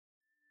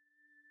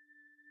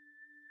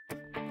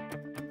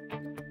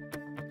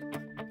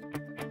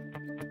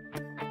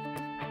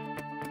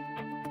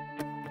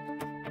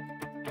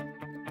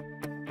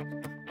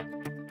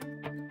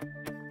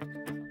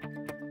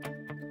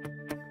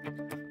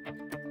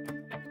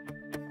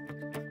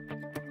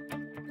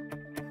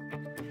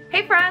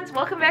Hey friends,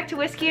 welcome back to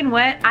Whiskey and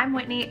Whit. I'm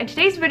Whitney, and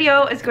today's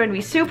video is going to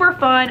be super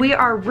fun. We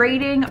are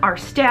raiding our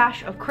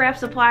stash of craft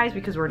supplies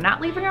because we're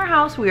not leaving our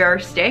house. We are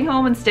staying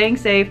home and staying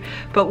safe,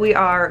 but we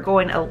are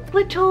going a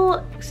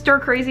little stir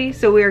crazy.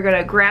 So we are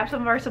gonna grab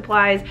some of our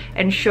supplies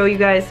and show you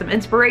guys some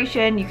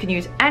inspiration. You can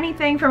use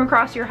anything from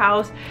across your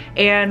house.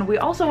 And we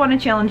also wanna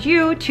challenge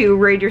you to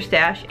raid your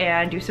stash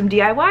and do some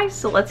DIYs.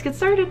 So let's get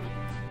started.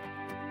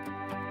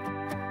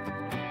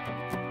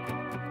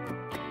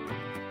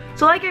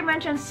 So like I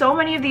mentioned, so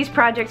many of these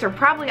projects are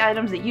probably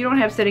items that you don't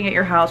have sitting at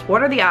your house.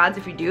 What are the odds?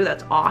 If you do,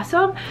 that's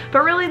awesome. But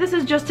really this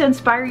is just to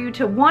inspire you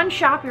to one,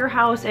 shop your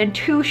house, and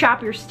two,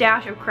 shop your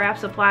stash of craft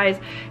supplies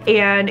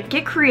and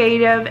get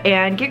creative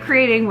and get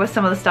creating with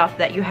some of the stuff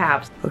that you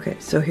have. Okay,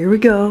 so here we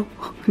go,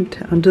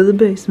 down to the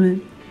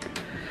basement.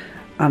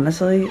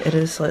 Honestly, it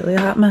is slightly a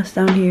hot mess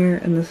down here,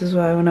 and this is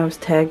why when I was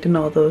tagged in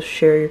all those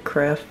share your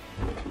craft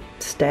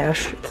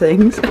stash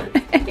things,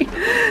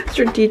 I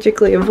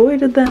strategically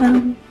avoided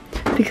them.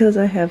 Because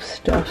I have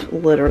stuff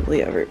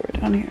literally everywhere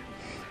down here.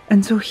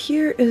 And so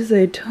here is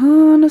a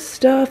ton of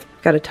stuff.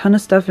 Got a ton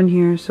of stuff in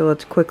here, so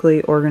let's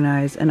quickly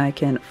organize and I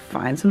can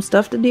find some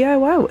stuff to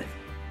DIY with.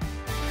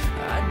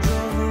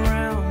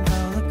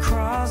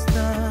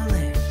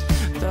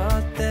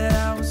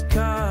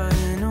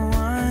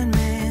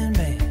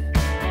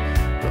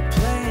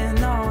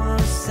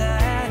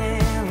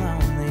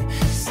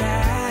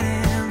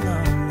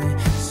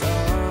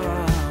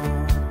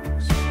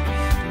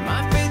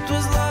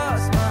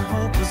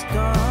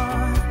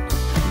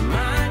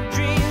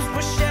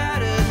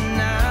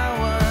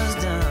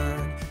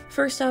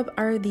 First up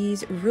are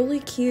these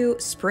really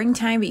cute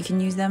springtime, but you can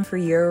use them for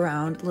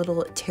year-round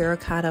little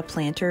terracotta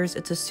planters.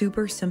 It's a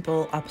super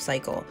simple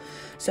upcycle.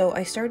 So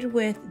I started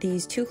with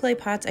these 2 clay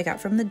pots I got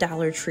from the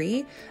Dollar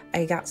Tree.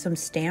 I got some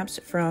stamps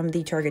from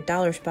the Target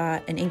Dollar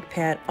Spot, an ink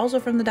pad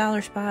also from the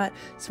Dollar Spot,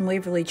 some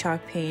Waverly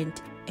chalk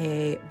paint,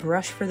 a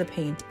brush for the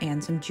paint,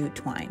 and some jute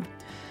twine.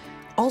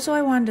 Also,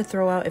 I wanted to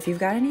throw out, if you've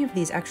got any of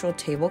these actual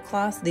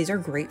tablecloths, these are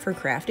great for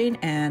crafting,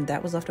 and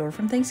that was left over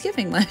from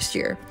Thanksgiving last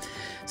year.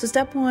 So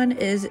step 1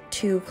 is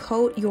to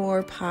coat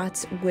your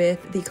pots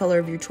with the color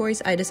of your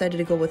choice. I decided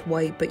to go with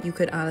white, but you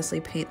could honestly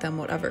paint them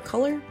whatever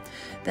color.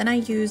 Then I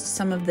used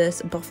some of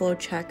this buffalo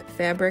check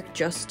fabric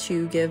just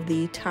to give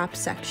the top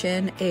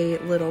section a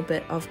little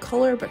bit of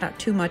color, but not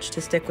too much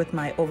to stick with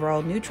my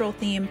overall neutral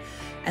theme.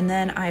 And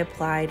then I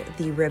applied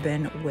the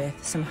ribbon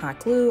with some hot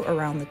glue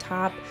around the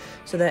top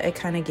so that it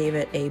kind of gave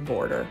it a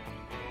border.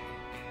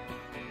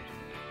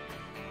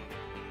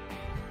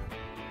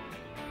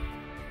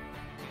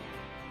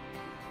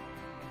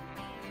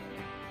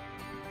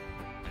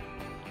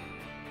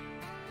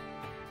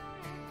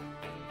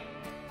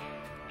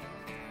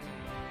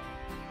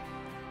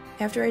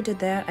 After I did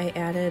that, I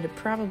added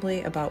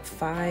probably about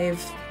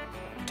 5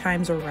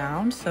 times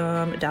around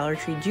some Dollar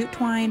Tree jute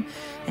twine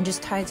and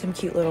just tied some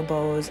cute little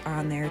bows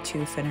on there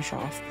to finish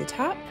off the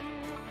top.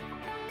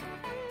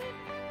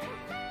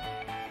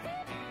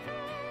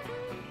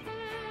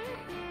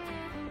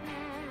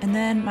 And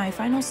then my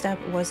final step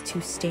was to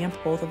stamp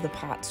both of the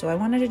pots. So I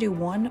wanted to do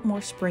one more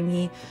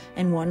springy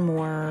and one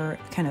more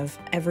kind of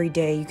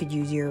everyday you could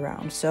use year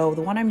round. So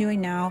the one I'm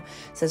doing now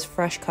says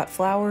fresh cut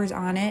flowers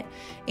on it.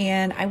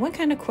 And I went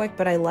kind of quick,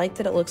 but I like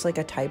that it looks like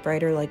a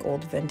typewriter, like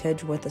old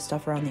vintage with the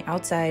stuff around the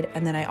outside.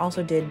 And then I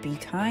also did Be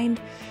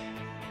Kind.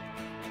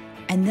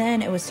 And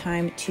then it was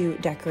time to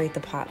decorate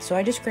the pot. So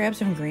I just grabbed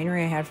some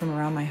greenery I had from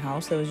around my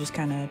house that was just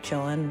kind of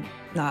chilling,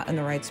 not in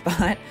the right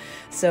spot.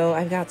 So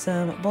I've got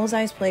some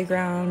Bullseye's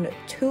Playground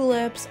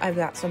tulips. I've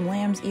got some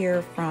lamb's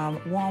ear from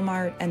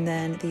Walmart, and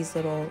then these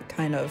little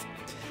kind of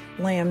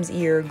lamb's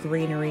ear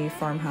greenery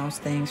farmhouse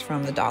things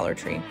from the Dollar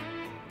Tree.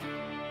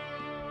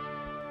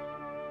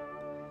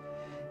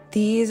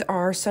 These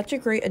are such a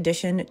great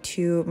addition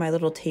to my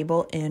little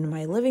table in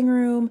my living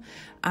room.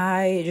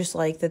 I just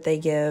like that they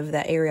give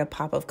that area a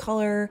pop of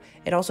color.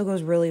 It also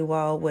goes really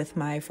well with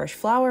my fresh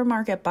flower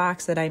market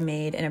box that I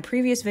made in a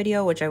previous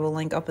video, which I will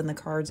link up in the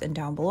cards and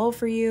down below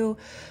for you.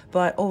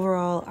 But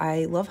overall,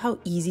 I love how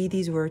easy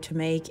these were to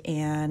make,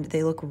 and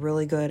they look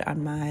really good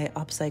on my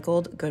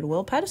upcycled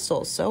Goodwill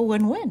pedestals. So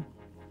win-win.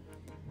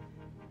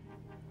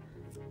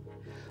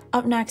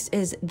 Up next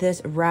is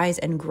this Rise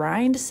and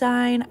Grind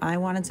sign. I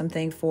wanted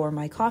something for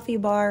my coffee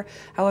bar.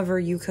 However,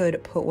 you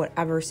could put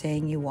whatever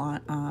saying you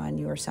want on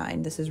your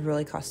sign. This is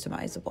really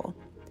customizable.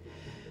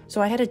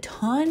 So I had a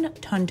ton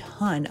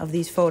of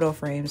these photo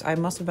frames. I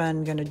must have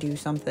been gonna do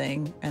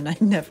something and I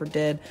never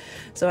did.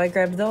 So I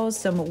grabbed those,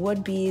 some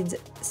wood beads,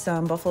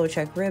 some buffalo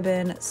check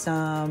ribbon,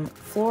 some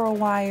floral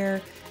wire,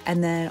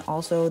 and then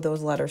also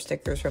those letter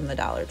stickers from the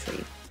Dollar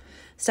Tree.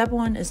 Step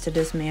 1 is to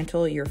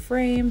dismantle your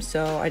frame.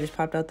 So I just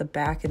popped out the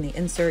back and the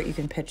insert. You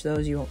can pitch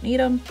those, you won't need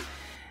them.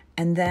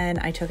 And then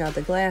I took out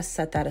the glass,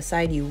 set that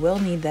aside, you will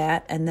need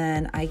that. And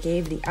then I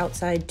gave the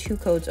outside 2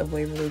 coats of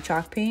Waverly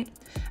chalk paint.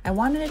 I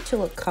wanted it to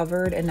look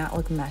covered and not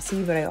look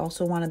messy, but I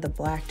also wanted the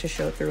black to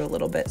show through a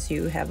little bit so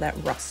you have that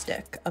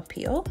rustic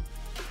appeal.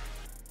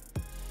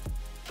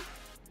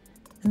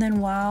 And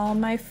then while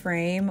my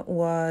frame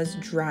was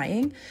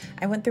drying,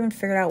 I went through and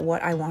figured out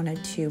what I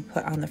wanted to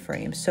put on the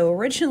frame. So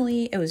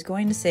originally it was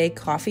going to say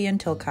coffee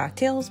until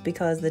cocktails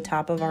because the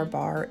top of our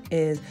bar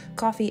is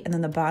coffee and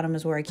then the bottom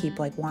is where I keep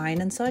like wine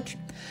and such.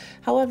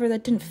 However,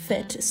 that didn't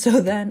fit.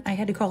 So then I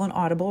had to call an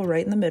audible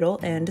right in the middle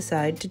and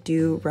decide to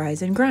do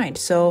rise and grind.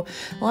 So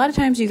a lot of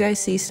times you guys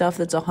see stuff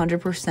that's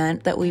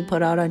 100% that we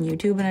put out on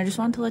YouTube, and I just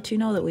wanted to let you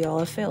know that we all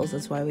have fails.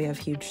 That's why we have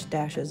huge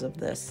stashes of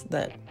this,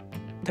 that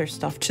there's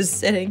stuff just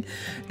sitting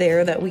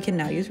there that we can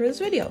now use for this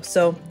video.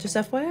 So just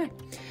FYI.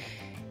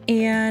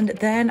 And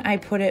then I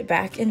put it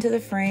back into the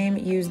frame,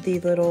 used the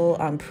little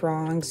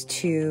prongs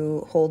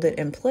to hold it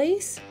in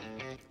place.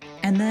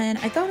 And then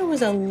I thought it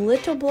was a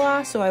little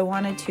blah, so I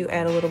wanted to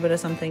add a little bit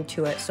of something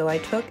to it. So I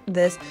took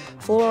this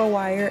floral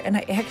wire, and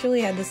I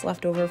actually had this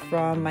left over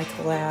from my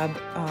collab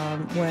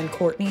when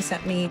Courtney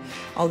sent me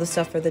all the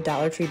stuff for the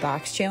Dollar Tree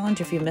Box Challenge.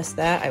 If you missed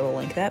that, I will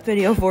link that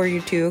video for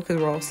you too,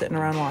 because we're all sitting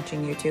around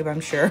watching YouTube, I'm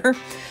sure.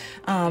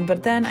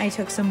 But then I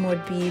took some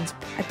wood beads,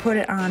 I put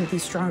it on the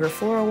stronger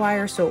floral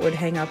wire so it would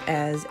hang up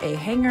as a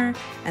hanger,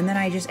 and then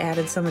I just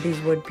added some of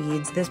these wood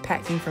beads. This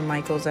pack came from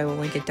Michael's, I will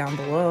link it down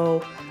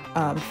below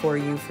for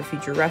you for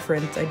future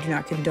reference. I do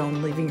not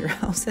condone leaving your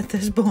house at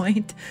this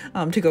point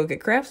to go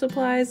get craft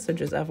supplies, so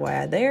just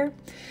FYI there.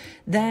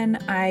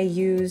 Then I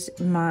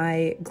used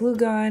my glue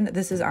gun.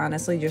 This is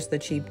honestly just the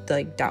cheap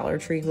like Dollar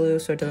Tree glue,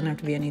 so it doesn't have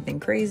to be anything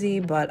crazy,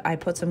 but I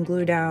put some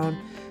glue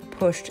down,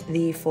 pushed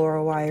the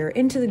floral wire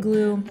into the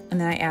glue,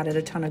 and then I added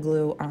a ton of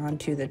glue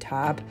onto the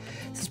top.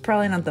 This is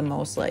probably not the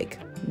most like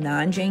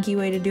non-janky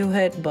way to do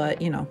it,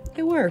 but you know,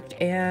 it worked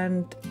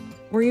and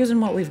we're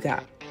using what we've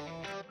got.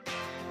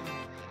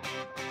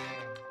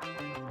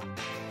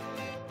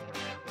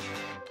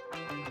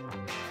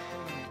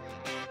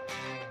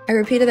 I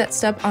repeated that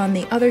step on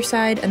the other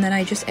side, and then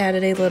I just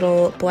added a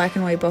little black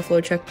and white buffalo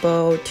check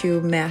bow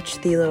to match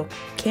the little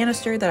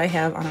canister that I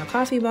have on our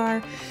coffee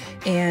bar.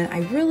 And I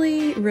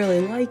really, really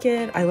like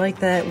it. I like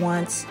that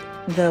once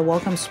the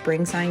welcome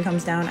spring sign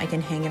comes down, I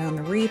can hang it on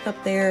the wreath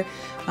up there.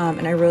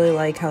 And I really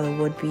like how the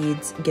wood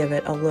beads give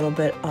it a little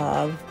bit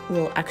of a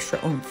little extra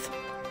oomph.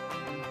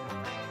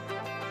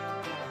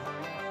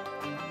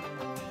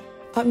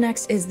 Up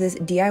next is this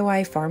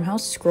DIY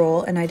Farmhouse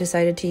Scroll, and I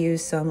decided to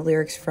use some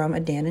lyrics from a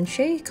Dan and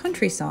Shay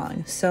country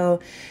song. So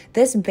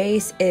this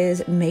base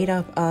is made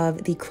up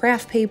of the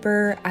Kraft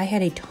paper. I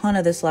had a ton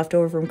of this left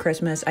over from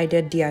Christmas. I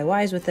did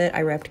DIYs with it.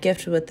 I wrapped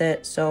gifts with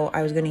it, so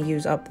I was going to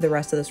use up the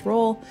rest of this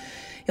roll.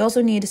 You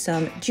also need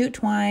some jute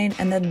twine,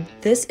 and then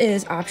this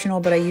is optional,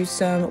 but I used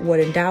some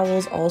wooden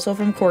dowels also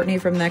from Courtney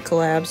from that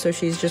collab, so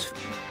she's just,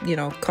 you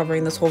know,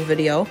 covering this whole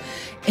video.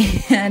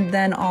 And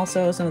then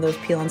also some of those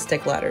peel and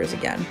stick letters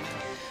again.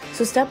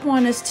 So step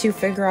one is to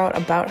figure out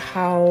about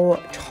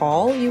how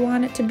tall you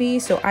want it to be.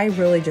 So I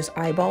really just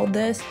eyeballed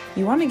this.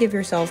 You want to give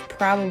yourself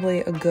probably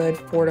a good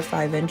 4 to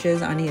 5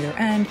 inches on either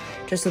end,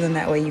 just so then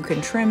that way you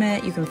can trim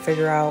it. You can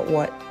figure out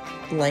what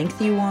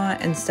length you want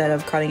instead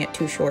of cutting it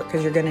too short,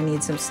 because you're going to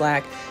need some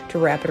slack to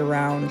wrap it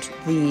around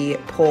the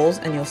poles,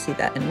 and you'll see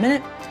that in a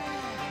minute.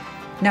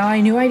 Now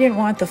I knew I didn't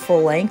want the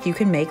full length. You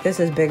can make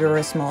this as big or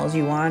as small as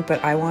you want,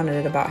 but I wanted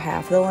it about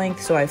half the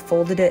length, so I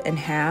folded it in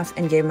half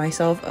and gave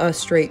myself a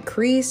straight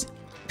crease,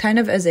 kind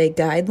of as a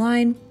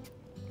guideline.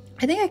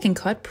 I think I can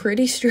cut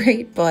pretty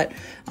straight, but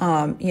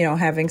you know,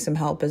 having some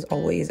help is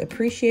always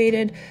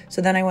appreciated.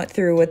 So then I went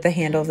through with the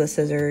handle of the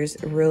scissors,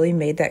 really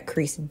made that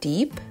crease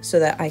deep so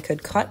that I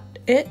could cut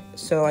it.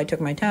 So I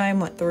took my time,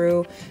 went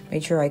through,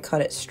 made sure I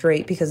cut it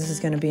straight because this is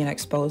going to be an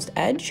exposed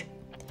edge.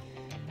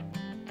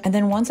 And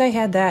then once I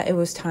had that, it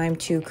was time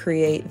to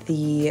create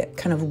the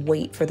kind of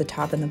weight for the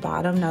top and the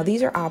bottom. Now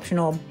these are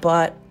optional,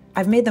 but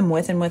I've made them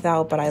with and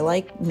without, but I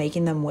like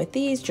making them with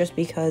these just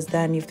because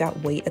then you've got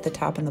weight at the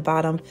top and the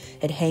bottom.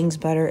 It hangs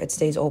better, it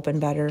stays open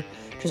better,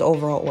 just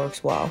overall it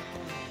works well.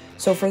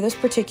 So for this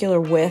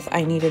particular width,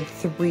 I needed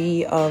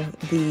 3 of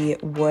the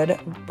wood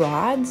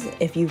rods.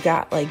 If you've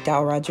got like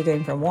dowel rods you're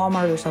getting from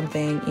Walmart or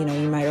something, you know,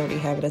 you might already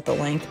have it at the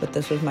length, but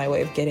this was my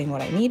way of getting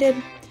what I needed.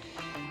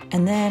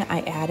 And then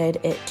I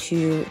added it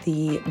to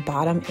the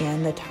bottom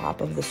and the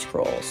top of the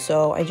scroll.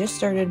 So I just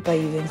started by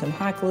using some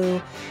hot glue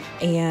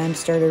and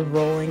started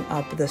rolling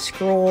up the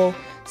scroll,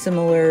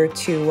 similar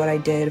to what I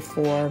did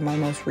for my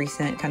most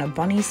recent kind of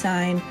bunny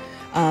sign.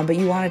 But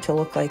you want it to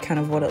look like kind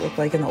of what it looked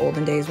like in the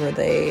olden days where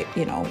they,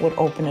 you know, would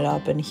open it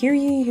up and hear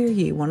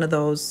ye, one of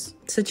those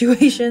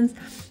situations.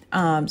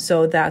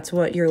 So that's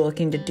what you're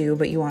looking to do,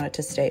 but you want it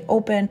to stay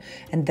open,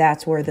 and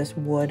that's where this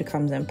wood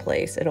comes in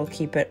place. It'll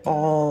keep it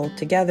all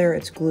together,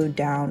 it's glued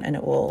down, and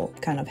it will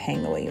kind of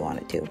hang the way you want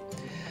it to.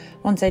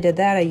 Once I did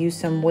that, I used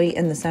some weight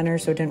in the center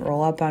so it didn't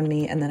roll up on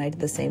me, and then I did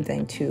the same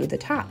thing to the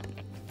top.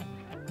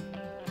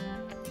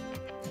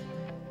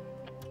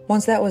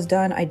 Once that was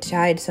done, I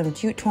tied some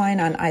jute twine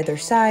on either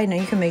side. Now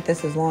you can make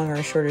this as long or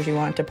as short as you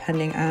want,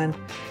 depending on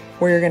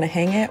where you're gonna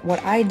hang it.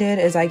 What I did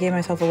is I gave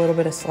myself a little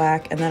bit of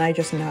slack, and then I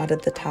just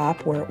knotted the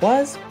top where it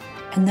was,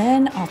 and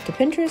then off to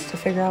Pinterest to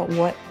figure out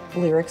what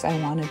lyrics I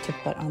wanted to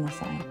put on the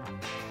sign.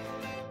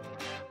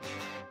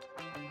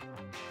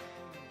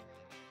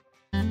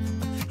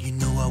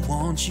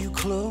 want you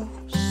close,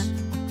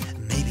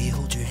 maybe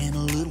hold your hand a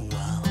little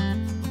while.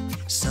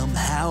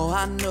 Somehow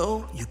I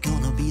know you're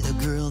gonna be the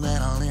girl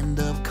that I'll end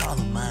up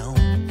calling my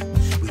own.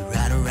 We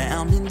ride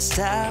around in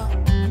style,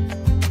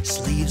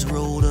 sleeves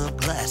rolled up,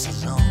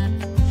 glasses on,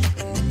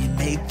 and then you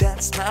make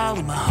that smile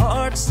and my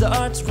heart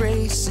starts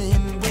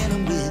racing when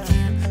I'm with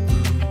you.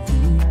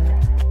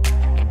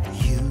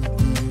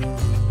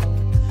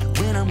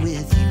 When I'm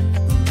with you.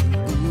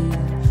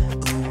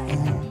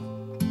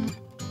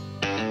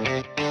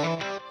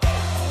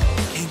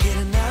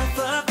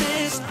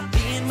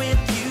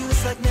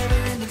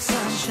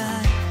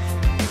 Sunshine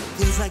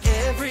feels like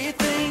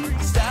everything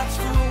stops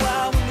for a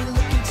while when we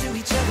look into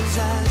each other's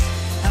eyes.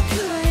 How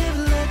could I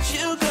ever let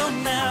you go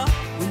now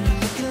when you're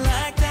looking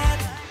like that?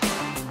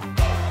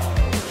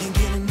 Can't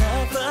get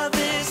enough of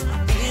this.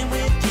 Being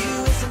with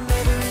you is a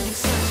never-ending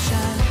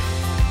sunshine.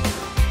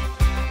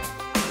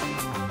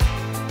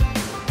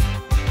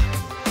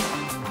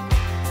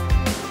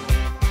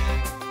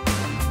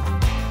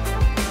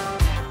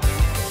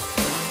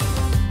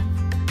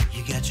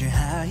 You got your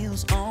high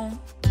heels on,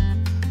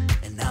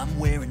 I'm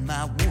wearing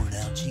my worn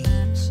out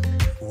jeans.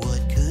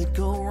 What could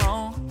go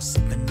wrong?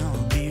 Sipping on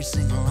a beer,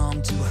 sing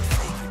along to our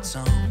favorite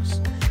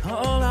songs.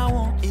 All I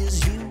want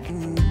is you.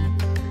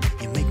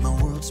 You make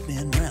my world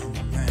spin round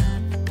and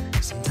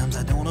round. Sometimes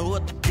I don't know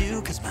what to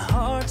do, cause my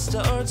heart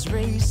starts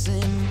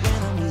racing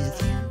when I'm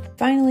with you.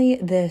 Finally,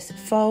 this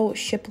faux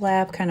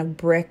shiplap kind of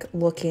brick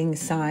looking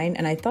sign,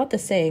 and I thought the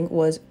saying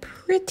was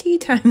pretty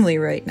timely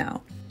right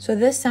now. So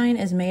this sign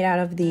is made out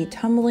of the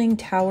Tumbling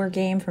tower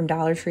game from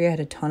Dollar Tree. I had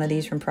a ton of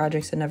these from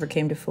projects that never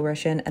came to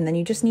fruition. And then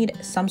you just need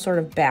some sort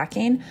of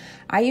backing.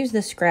 I use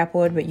this scrap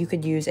wood, but you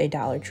could use a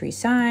Dollar Tree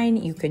sign.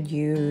 You could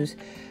use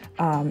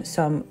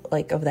some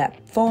like of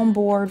that foam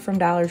board from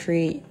Dollar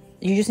Tree.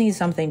 You just need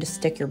something to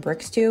stick your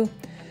bricks to.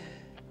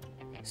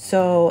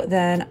 So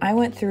then I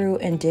went through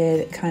and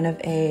did kind of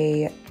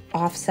a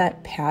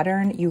offset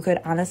pattern. You could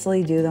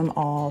honestly do them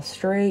all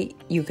straight.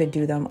 You could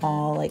do them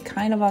all like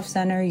kind of off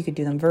center. You could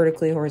do them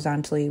vertically,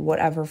 horizontally,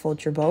 whatever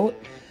floats your boat.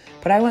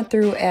 But I went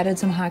through, added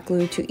some hot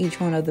glue to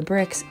each one of the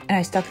bricks, and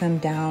I stuck them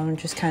down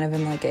just kind of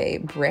in like a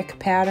brick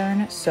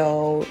pattern.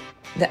 So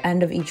the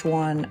end of each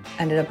one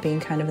ended up being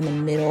kind of in the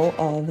middle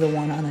of the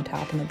one on the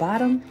top and the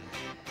bottom.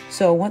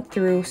 So went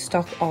through,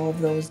 stuck all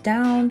of those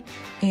down,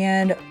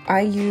 and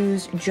I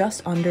used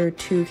just under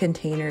 2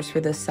 containers for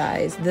this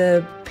size.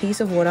 The piece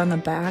of wood on the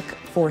back,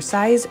 for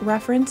size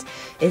reference,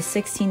 is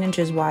 16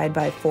 inches wide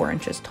by 4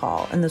 inches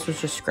tall. And this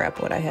was just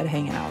scrap wood I had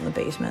hanging out in the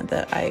basement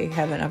that I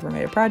haven't ever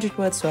made a project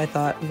with, so I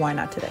thought, why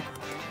not today?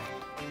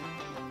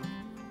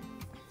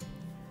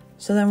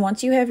 So then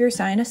once you have your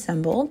sign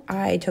assembled,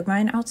 I took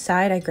mine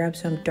outside. I grabbed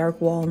some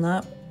dark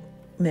walnut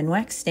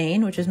Minwax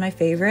stain, which is my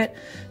favorite,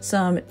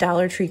 some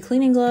Dollar Tree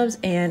cleaning gloves,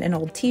 and an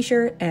old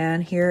t-shirt.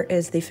 And here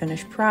is the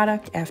finished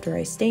product after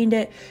I stained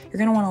it. You're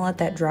going to want to let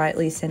that dry at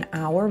least an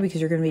hour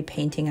because you're going to be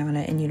painting on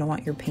it, and you don't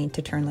want your paint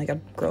to turn like a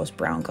gross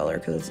brown color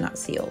because it's not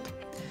sealed.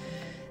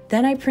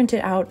 Then I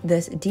printed out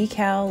this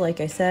decal. Like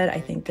I said,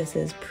 I think this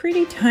is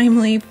pretty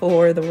timely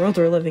for the world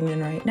we're living in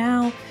right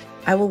now.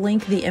 I will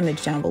link the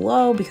image down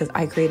below because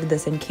I created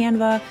this in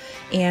Canva,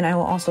 and I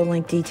will also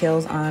link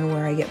details on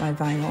where I get my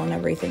vinyl and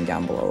everything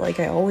down below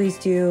like I always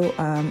do.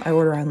 I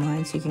order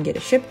online so you can get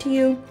it shipped to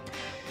you.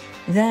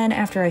 Then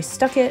after I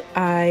stuck it,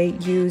 I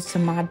used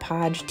some Mod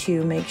Podge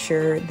to make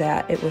sure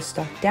that it was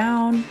stuck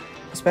down,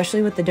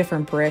 especially with the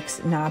different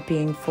bricks not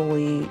being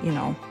fully, you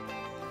know,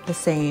 the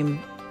same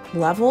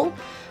level.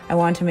 I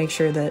wanted to make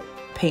sure that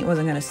paint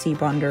wasn't going to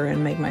seep under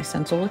and make my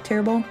stencil look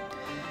terrible.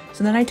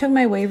 So then I took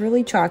my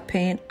Waverly chalk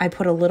paint, I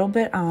put a little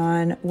bit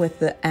on with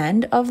the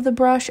end of the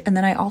brush, and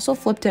then I also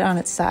flipped it on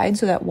its side,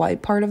 so that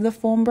white part of the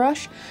foam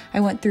brush,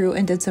 I went through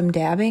and did some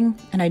dabbing,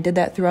 and I did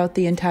that throughout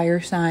the entire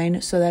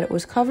sign so that it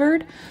was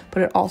covered,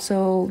 but it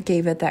also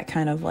gave it that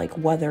kind of like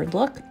weathered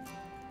look.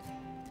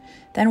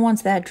 Then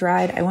once that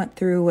dried, I went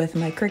through with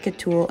my Cricut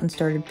tool and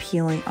started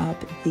peeling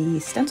up the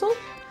stencil.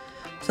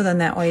 So then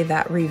that way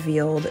that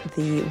revealed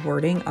the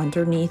wording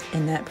underneath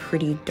in that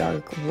pretty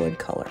dark wood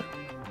color.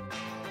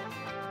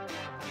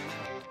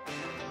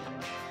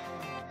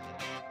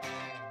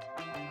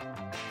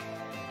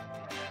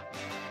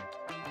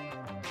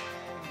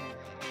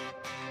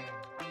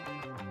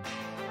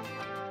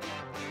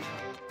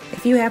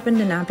 If you happen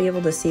to not be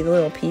able to see the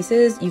little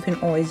pieces, you can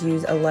always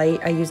use a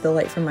light. I use the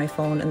light from my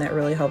phone, and that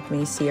really helped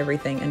me see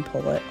everything and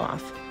pull it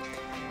off.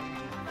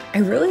 I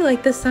really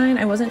like this sign.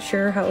 I wasn't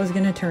sure how it was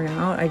going to turn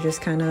out. I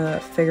just kind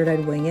of figured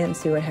I'd wing it and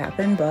see what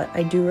happened, but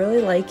I do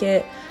really like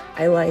it.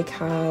 I like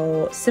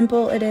how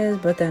simple it is,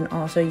 but then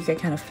also you can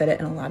kind of fit it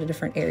in a lot of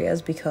different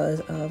areas because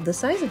of the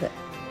size of it.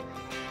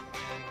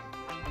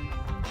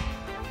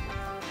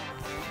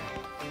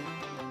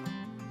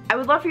 I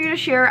would love for you to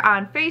share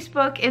on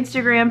Facebook,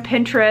 Instagram,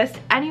 Pinterest,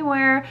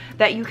 anywhere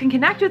that you can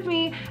connect with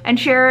me and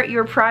share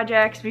your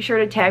projects. Be sure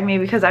to tag me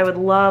because I would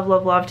love,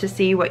 love, love to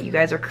see what you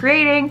guys are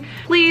creating.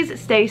 Please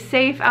stay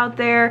safe out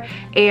there,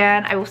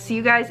 and I will see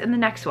you guys in the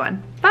next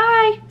one.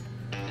 Bye!